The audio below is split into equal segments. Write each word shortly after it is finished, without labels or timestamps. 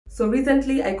So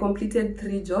recently I completed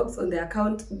 3 jobs on the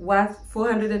account worth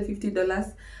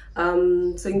 $450.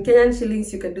 So in Kenyan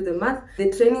shillings, you can do the math.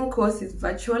 The training course is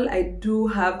virtual. I do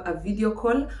have a video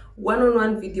call,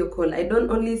 one-on-one video call. I don't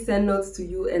only send notes to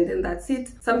you and then that's it.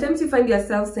 Sometimes you find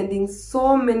yourself sending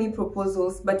so many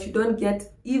proposals, but you don't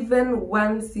get even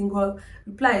one single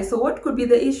reply. So what could be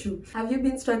the issue? Have you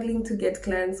been struggling to get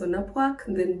clients on Upwork?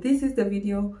 Then this is the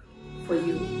video for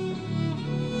you.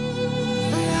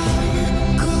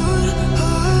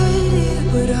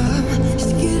 But I'm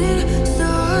just getting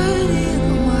started.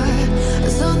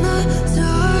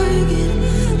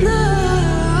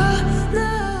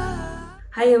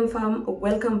 Hi, I'm fam.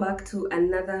 Welcome back to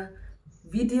another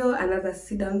video, another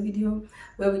sit-down video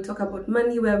where we talk about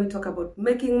money, where we talk about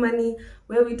making money,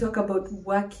 where we talk about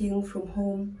working from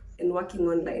home and working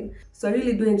online. So I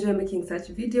really do enjoy making such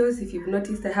videos. If you've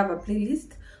noticed, I have a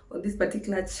playlist on this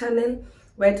particular channel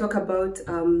where I talk about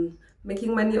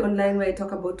making money online, where I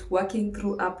talk about working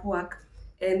through Upwork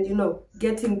and, you know,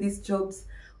 getting these jobs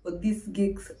or these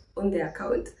gigs on the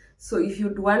account. So if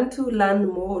you'd want to learn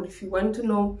more, or if you want to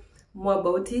know more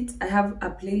about it, I have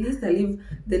a playlist. I'll leave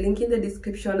the link in the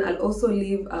description. I'll also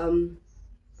leave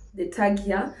the tag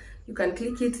here. You can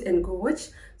click it and go watch.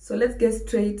 So let's get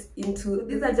straight into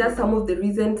these are just some of the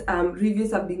recent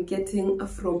reviews I've been getting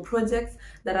from projects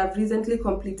that I've recently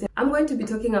completed. I'm going to be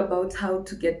talking about how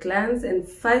to get clients and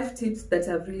 5 tips that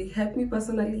have really helped me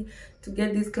personally to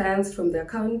get these clients from the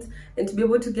account and to be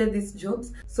able to get these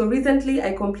jobs. So recently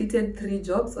I completed 3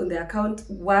 jobs on the account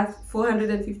worth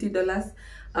 $450.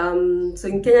 So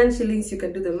in Kenyan shillings, you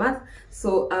can do the math.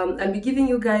 So I'll be giving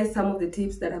you guys some of the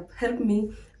tips that have helped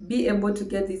me be able to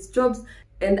get these jobs.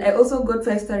 And I also got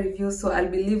 5-star reviews, so I'll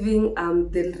be leaving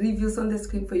the reviews on the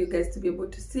screen for you guys to be able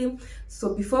to see.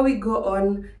 So before we go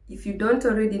on, if you don't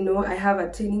already know, I have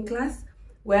a training class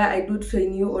where I do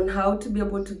train you on how to be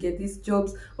able to get these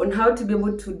jobs, on how to be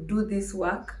able to do this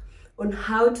work, on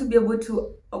how to be able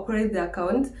to operate the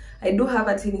account. I do have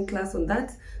a training class on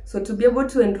that. So to be able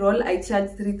to enroll, I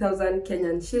charge 3,000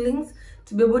 Kenyan shillings.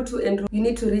 To be able to enroll, you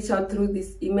need to reach out through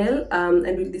this email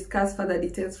and we'll discuss further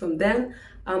details from then.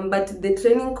 But the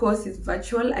training course is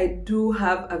virtual. I do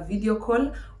have a video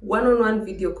call, one-on-one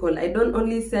video call. I don't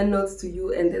only send notes to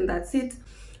you and then that's it.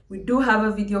 We do have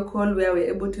a video call where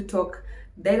we're able to talk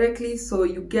directly, so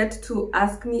you get to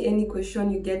ask me any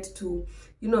question, you get to,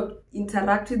 you know,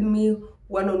 interact with me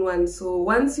one-on-one. So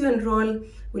once you enroll,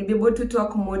 we'll be able to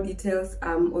talk more details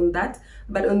on that.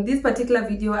 But on this particular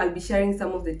video, I'll be sharing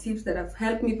some of the tips that have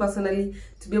helped me personally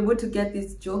to be able to get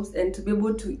these jobs and to be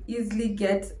able to easily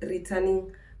get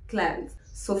returning clients.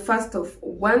 So first off,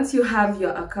 once you have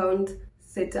your account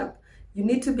set up, you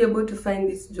need to be able to find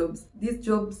these jobs. These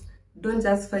jobs don't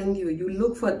just find you, you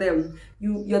look for them.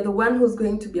 You're the one who's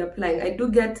going to be applying. I do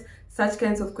get such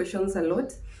kinds of questions a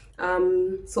lot.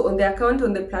 So on the account,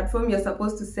 on the platform, you're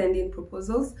supposed to send in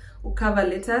proposals or cover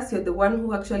letters. You're the one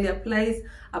who actually applies,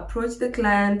 approach the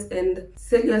client and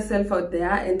sell yourself out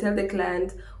there and tell the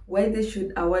client why they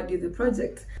should award you the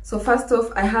project. So first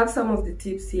off, I have some of the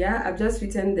tips here. I've just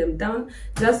written them down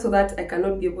just so that I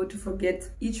cannot be able to forget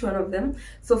each one of them.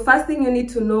 So first thing you need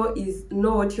to know is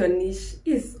know what your niche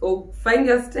is, or find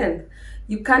your strength.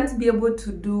 You can't be able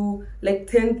to do like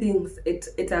 10 things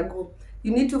at a go.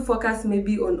 You need to focus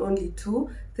maybe on only 2,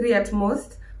 3 at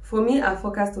most. For me, I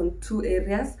focused on 2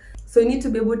 areas. So you need to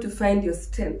be able to find your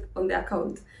strength on the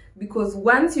account. Because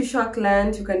once you show a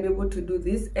client you can be able to do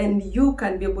this and you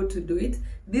can be able to do it,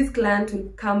 this client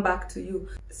will come back to you.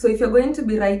 So if you're going to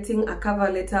be writing a cover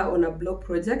letter on a blog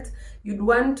project, you'd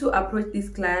want to approach this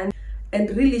client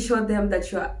and really show them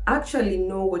that you actually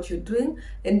know what you're doing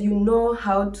and you know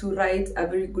how to write a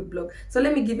very good blog. So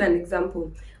let me give you an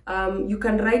example. You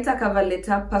can write a cover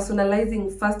letter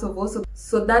personalizing first of all.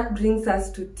 So that brings us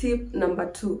to tip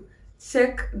number 2.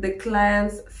 Check the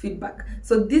client's feedback.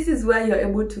 So this is where you're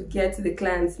able to get the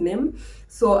client's name.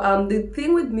 So the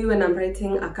thing with me when I'm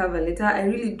writing a cover letter, I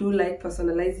really do like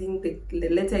personalizing the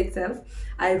letter itself.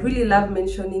 I really love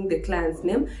mentioning the client's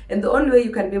name, and the only way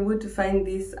you can be able to find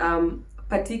this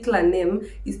particular name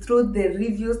is through the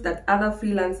reviews that other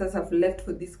freelancers have left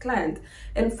for this client.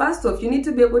 And first off, you need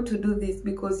to be able to do this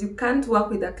because you can't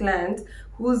work with a client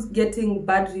who's getting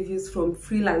bad reviews from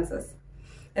freelancers.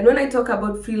 And when I talk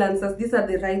about freelancers, these are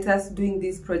the writers doing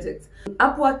these projects.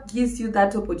 Upwork gives you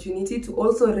that opportunity to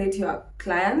also rate your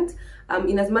client.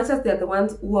 In as much as they're the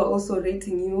ones who are also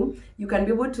rating you, you can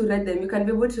be able to rate them. You can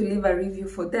be able to leave a review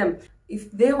for them. If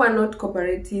they were not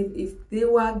cooperative, if they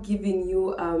were giving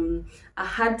you a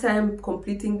hard time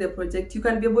completing the project, you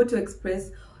can be able to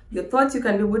express your thoughts. You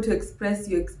can be able to express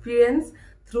your experience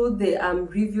through the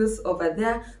reviews over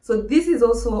there. So this is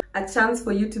also a chance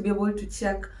for you to be able to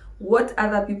check what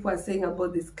other people are saying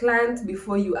about this client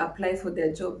before you apply for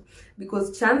their job,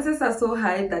 because chances are so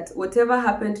high that whatever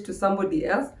happened to somebody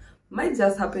else might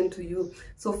just happen to you.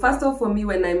 So first off, for me,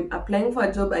 when I'm applying for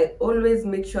a job, I always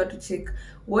make sure to check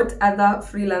what other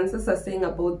freelancers are saying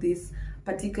about this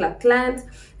particular client.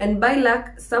 And by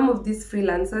luck, some of these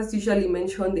freelancers usually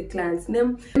mention the client's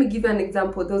name. Let me give you an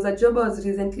example. There was a job I was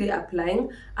recently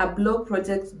applying, a blog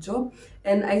project job,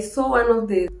 and I saw one of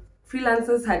the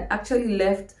freelancers had actually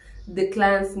left the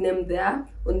client's name there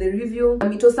on the review.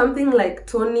 It was something like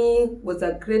Tony was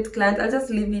a great client. I'll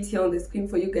just leave it here on the screen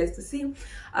for you guys to see.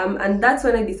 And that's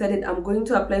when I decided I'm going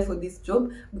to apply for this job,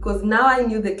 because now I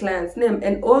knew the client's name,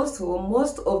 and also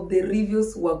most of the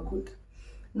reviews were good.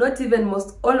 Not even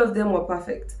most, all of them were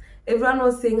perfect. Everyone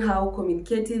was saying how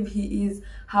communicative he is,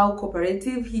 how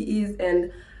cooperative he is,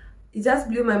 and it just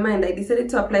blew my mind. I decided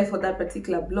to apply for that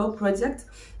particular blog project.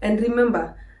 And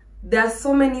remember, there are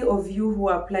so many of you who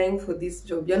are applying for this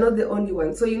job. You're not the only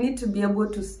one. So you need to be able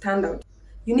to stand out.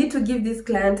 You need to give this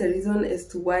client a reason as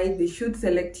to why they should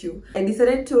select you. I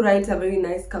decided to write a very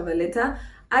nice cover letter.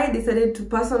 I decided to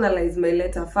personalize my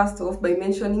letter first off by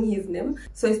mentioning his name.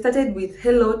 So I started with,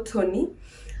 "Hello, Tony.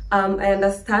 I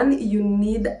understand you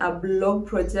need a blog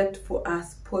project for a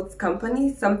sports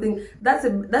company." Something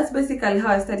that's basically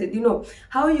how I started. You know,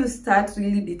 how you start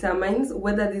really determines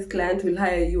whether this client will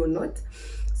hire you or not.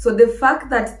 So the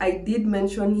fact that I did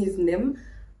mention his name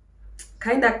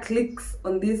kind of clicks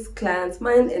on this client's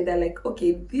mind, and they're like,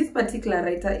 okay, this particular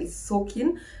writer is so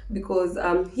keen, because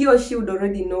he or she would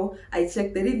already know I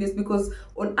checked the reviews. Because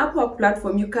on Upwork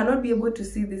platform, you cannot be able to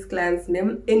see this client's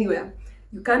name anywhere.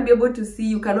 You can't be able to see,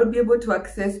 you cannot be able to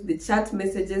access the chat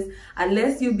messages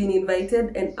unless you've been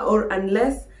invited, or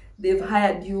unless they've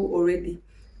hired you already.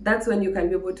 That's when you can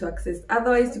be able to access.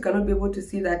 Otherwise, you cannot be able to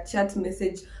see that chat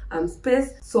message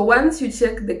space. So once you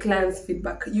check the client's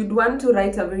feedback, you'd want to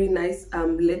write a very nice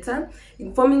letter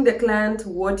informing the client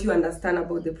what you understand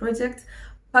about the project.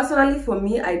 Personally, for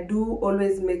me, I do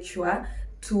always make sure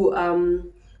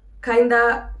to kind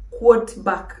of quote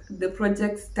back the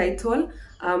project's title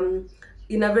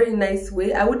in a very nice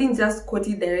way. I wouldn't just quote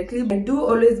it directly. I do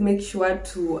always make sure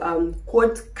to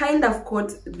quote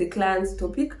the client's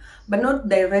topic, but not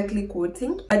directly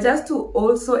quoting, but just to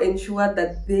also ensure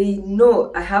that they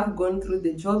know I have gone through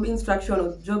the job instruction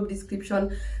or job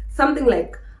description, something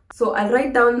like. So I'll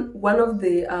write down one of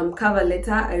the cover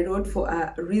letter I wrote for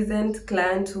a recent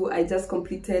client who I just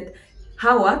completed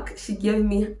her work. She gave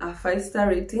me a 5-star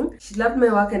rating. She loved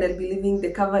my work, and I'll be leaving the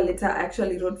cover letter I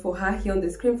actually wrote for her here on the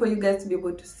screen for you guys to be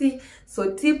able to see.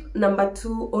 So tip number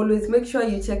 2, always make sure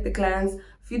you check the client's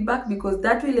feedback, because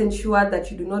that will ensure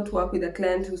that you do not work with a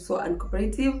client who's so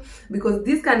uncooperative, because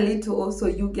this can lead to also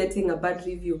you getting a bad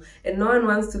review. And no one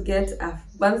wants to get a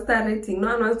 1-star rating. No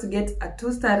one wants to get a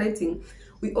 2-star rating.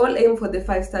 We all aim for the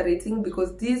 5-star rating,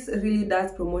 because this really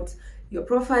does promote your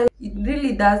profile. It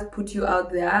really does put you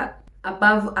out there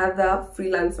above other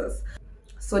freelancers.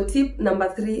 So tip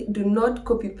number 3, do not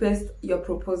copy paste your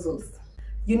proposals.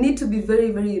 You need to be very,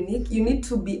 very unique. You need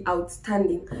to be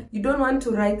outstanding. You don't want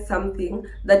to write something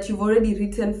that you've already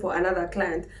written for another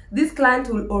client. This client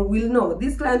will know.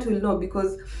 This client will know,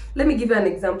 because let me give you an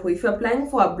example. If you're applying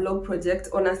for a blog project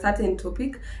on a certain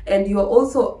topic, and you're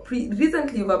also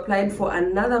recently you've applied for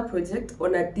another project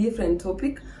on a different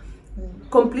topic,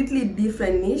 completely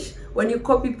different niche, when you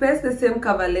copy paste the same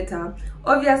cover letter,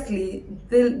 obviously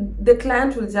the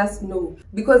client will just know.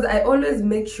 Because I always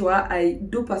make sure I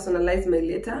do personalize my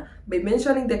letter by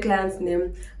mentioning the client's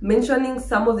name, mentioning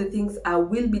some of the things I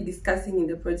will be discussing in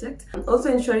the project, and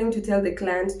also ensuring to tell the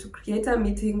client to create a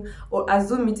meeting or a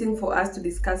Zoom meeting for us to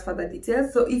discuss further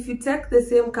details. So if you take the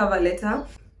same cover letter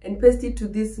and paste it to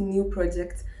this new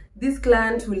project, this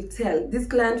client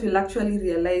will actually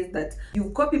realize that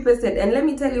you've copy pasted. And let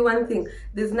me tell you one thing,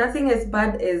 there's nothing as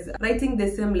bad as writing the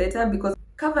same letter, because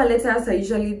cover letters are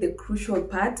usually the crucial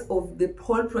part of the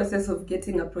whole process of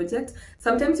getting a project.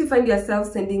 Sometimes you find yourself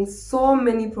sending so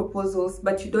many proposals,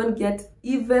 but you don't get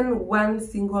even one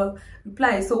single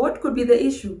reply. So what could be the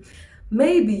issue?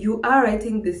 Maybe you are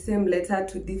writing the same letter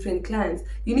to different clients.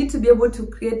 You need to be able to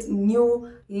create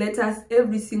new letters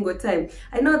every single time.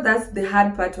 I know that's the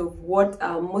hard part of what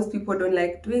most people don't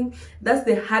like doing. That's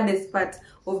the hardest part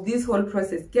of this whole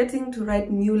process, getting to write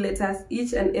new letters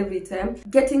each and every time,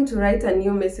 getting to write a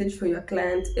new message for your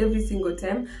client every single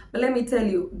time. But let me tell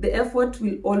you, the effort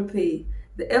will all pay.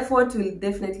 The effort will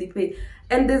definitely pay.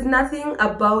 And there's nothing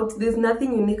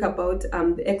unique about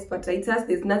the expert writers.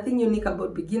 There's nothing unique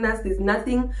about beginners. There's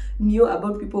nothing new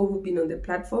about people who've been on the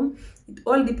platform. It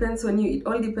all depends on you. It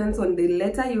all depends on the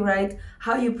letter you write,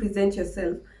 how you present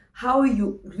yourself, how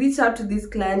you reach out to this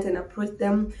client and approach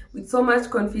them with so much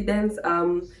confidence,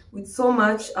 with so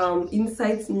much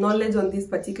insights, knowledge on this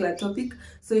particular topic.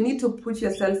 So you need to put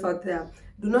yourself out there.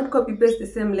 Do not copy paste the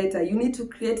same letter. You need to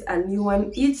create a new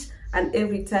one each and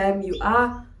every time you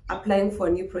are applying for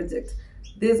a new project.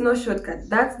 There's no shortcut.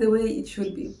 That's the way it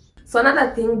should be. So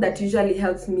another thing that usually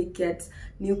helps me get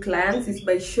new clients is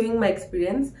by showing my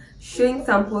experience, showing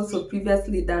samples of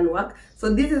previously done work.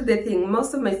 So this is the thing.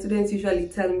 Most of my students usually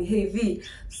tell me, hey V,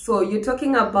 so you're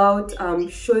talking about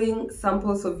showing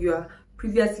samples of your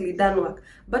previously done work,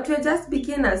 but we're just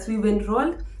beginners. We've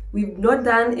enrolled. We've not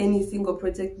done any single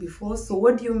project before, so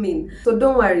what do you mean? So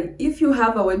don't worry, if you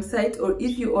have a website or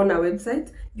if you own a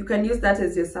website, you can use that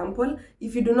as your sample.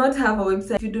 If you do not have a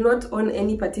website, if you do not own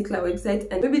any particular website,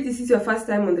 and maybe this is your first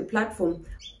time on the platform,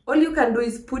 all you can do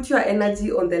is put your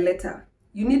energy on the letter.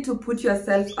 You need to put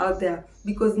yourself out there,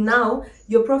 because now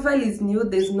your profile is new.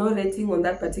 There's no rating on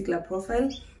that particular profile.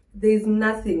 There's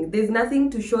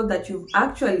nothing to show that you've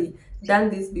actually done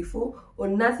this before, or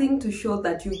nothing to show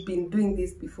that you've been doing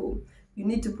this before. You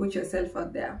need to put yourself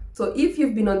out there. So if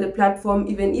you've been on the platform,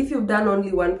 even if you've done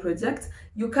only one project,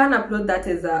 you can upload that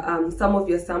as some of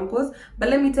your samples. But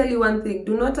let me tell you one thing,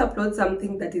 do not upload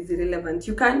something that is irrelevant.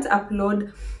 You can't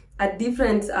upload a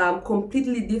different,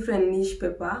 completely different niche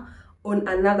paper on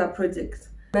another project,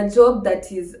 a job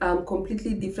that is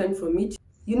completely different from it.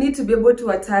 You need to be able to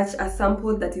attach a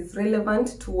sample that is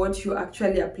relevant to what you're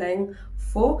actually applying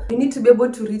for. You need to be able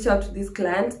to reach out to this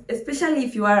client, especially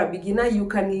if you are a beginner. You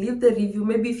can leave the review.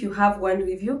 Maybe if you have one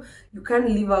review, you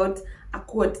can leave out a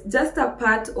quote, just a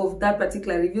part of that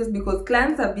particular reviews, because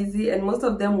clients are busy and most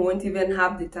of them won't even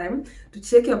have the time to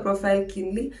check your profile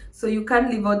keenly. So you can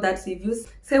leave out that reviews.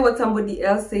 Say what somebody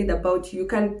else said about you. You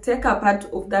can take a part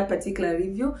of that particular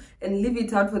review and leave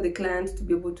it out for the client to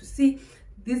be able to see.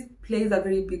 This plays a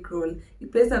very big role.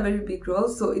 It plays a very big role.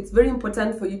 So it's very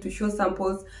important for you to show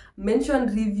samples, mention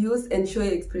reviews, and show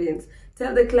your experience.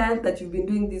 Tell the client that you've been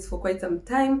doing this for quite some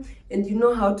time and you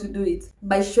know how to do it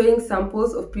by showing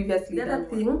samples of previously done. The other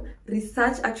thing,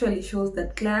 research actually shows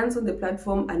that clients on the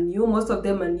platform are new. Most of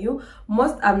them are new.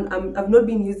 Most have not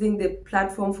been using the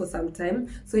platform for some time.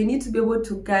 So you need to be able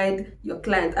to guide your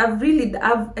client.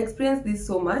 I've experienced this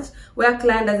so much, where a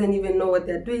client doesn't even know what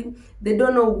they're doing. They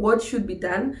don't know what should be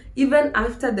done. Even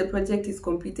after the project is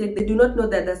completed, they do not know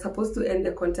that they're supposed to end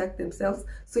the contract themselves.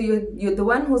 So you're the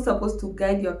one who's supposed to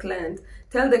guide your client.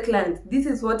 Tell the client, this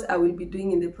is what I will be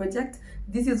doing in the project.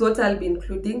 This is what I'll be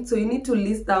including. So you need to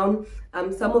list down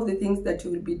some of the things that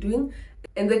you will be doing.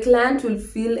 And the client will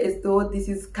feel as though this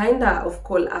is kind of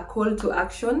a call to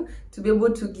action to be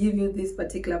able to give you this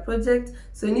particular project.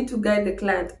 So you need to guide the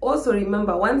client. Also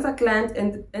remember, once a client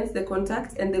ends the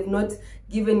contract and they've not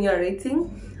given you a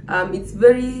rating, it's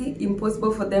very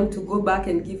impossible for them to go back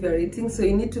and give you a rating. So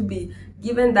you need to be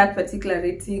given that particular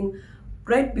rating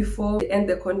right before they end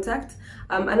the contract.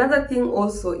 Another thing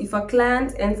also, if a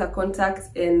client ends a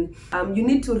contract and you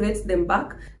need to rate them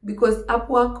back, because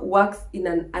Upwork works in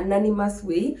an anonymous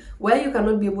way where you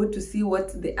cannot be able to see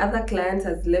what the other client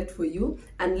has left for you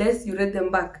unless you rate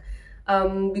them back.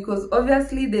 Because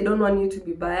obviously they don't want you to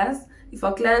be biased. If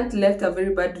a client left a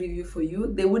very bad review for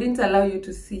you, they wouldn't allow you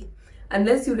to see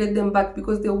unless you rate them back,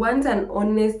 because they want an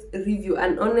honest review,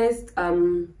 an honest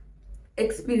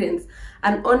experience,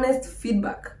 an honest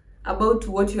feedback about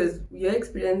what your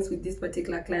experience with this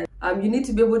particular client. You need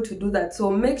to be able to do that. So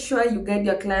make sure you guide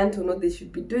your client to know what they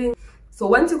should be doing. So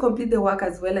once you complete the work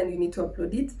as well and you need to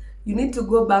upload it, you need to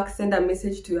go back, send a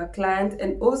message to your client,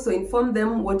 and also inform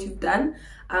them what you've done.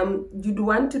 You'd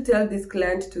want to tell this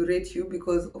client to rate you,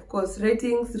 because of course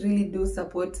ratings really do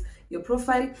support your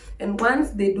profile. And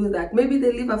once they do that, maybe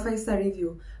they leave a 5-star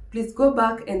review, please go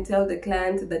back and tell the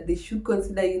client that they should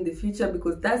consider you in the future,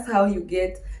 because that's how you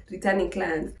get returning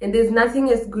clients. And there's nothing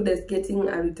as good as getting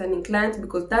a returning client,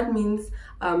 because that means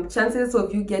chances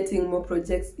of you getting more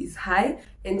projects is high,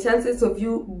 and chances of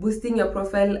you boosting your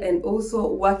profile and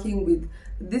also working with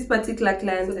this particular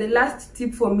client. So the last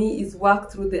tip for me is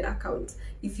work through the account.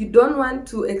 If you don't want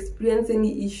to experience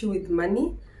any issue with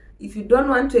money, if you don't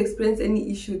want to experience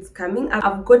any issues coming,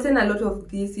 I've gotten a lot of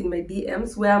this in my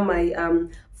DMs where my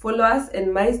followers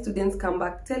and my students come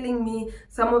back telling me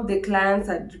some of the clients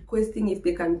are requesting if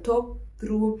they can talk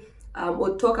through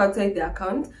or talk outside the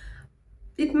account.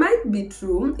 It might be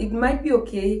true, it might be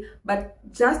okay, but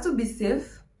just to be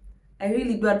safe, I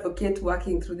really do advocate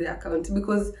working through the account,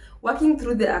 because working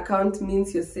through the account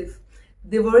means you're safe.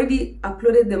 They've already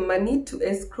uploaded the money to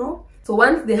escrow. So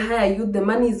once they hire you, the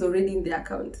money is already in the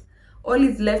account. all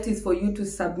is left is for you to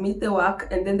submit the work,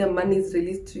 and then the money is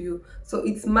released to you. So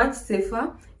it's much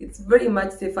safer. It's very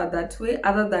much safer that way,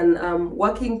 other than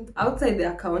working outside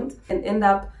the account and end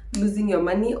up losing your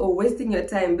money or wasting your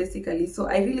time, basically. So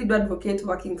I really do advocate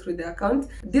working through the account.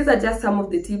 These are just some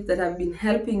of the tips that have been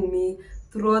helping me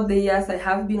throughout the years I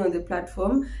have been on the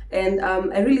platform, and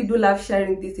I really do love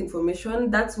sharing this information.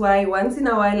 That's why once in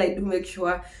a while I do make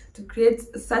sure to create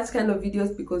such kind of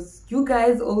videos, because you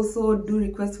guys also do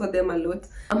request for them a lot.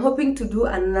 I'm hoping to do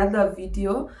another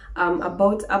video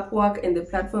about Upwork and the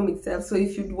platform itself. So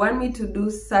if you'd want me to do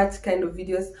such kind of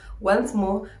videos once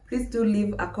more, please do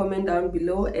leave a comment down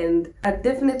below, and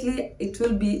definitely it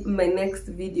will be my next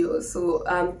video. So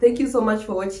thank you so much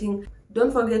for watching.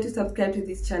 Don't forget to subscribe to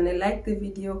this channel, like the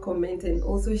video, comment, and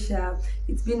also share.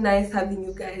 It's been nice having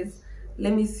you guys.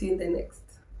 Let me see you in the next.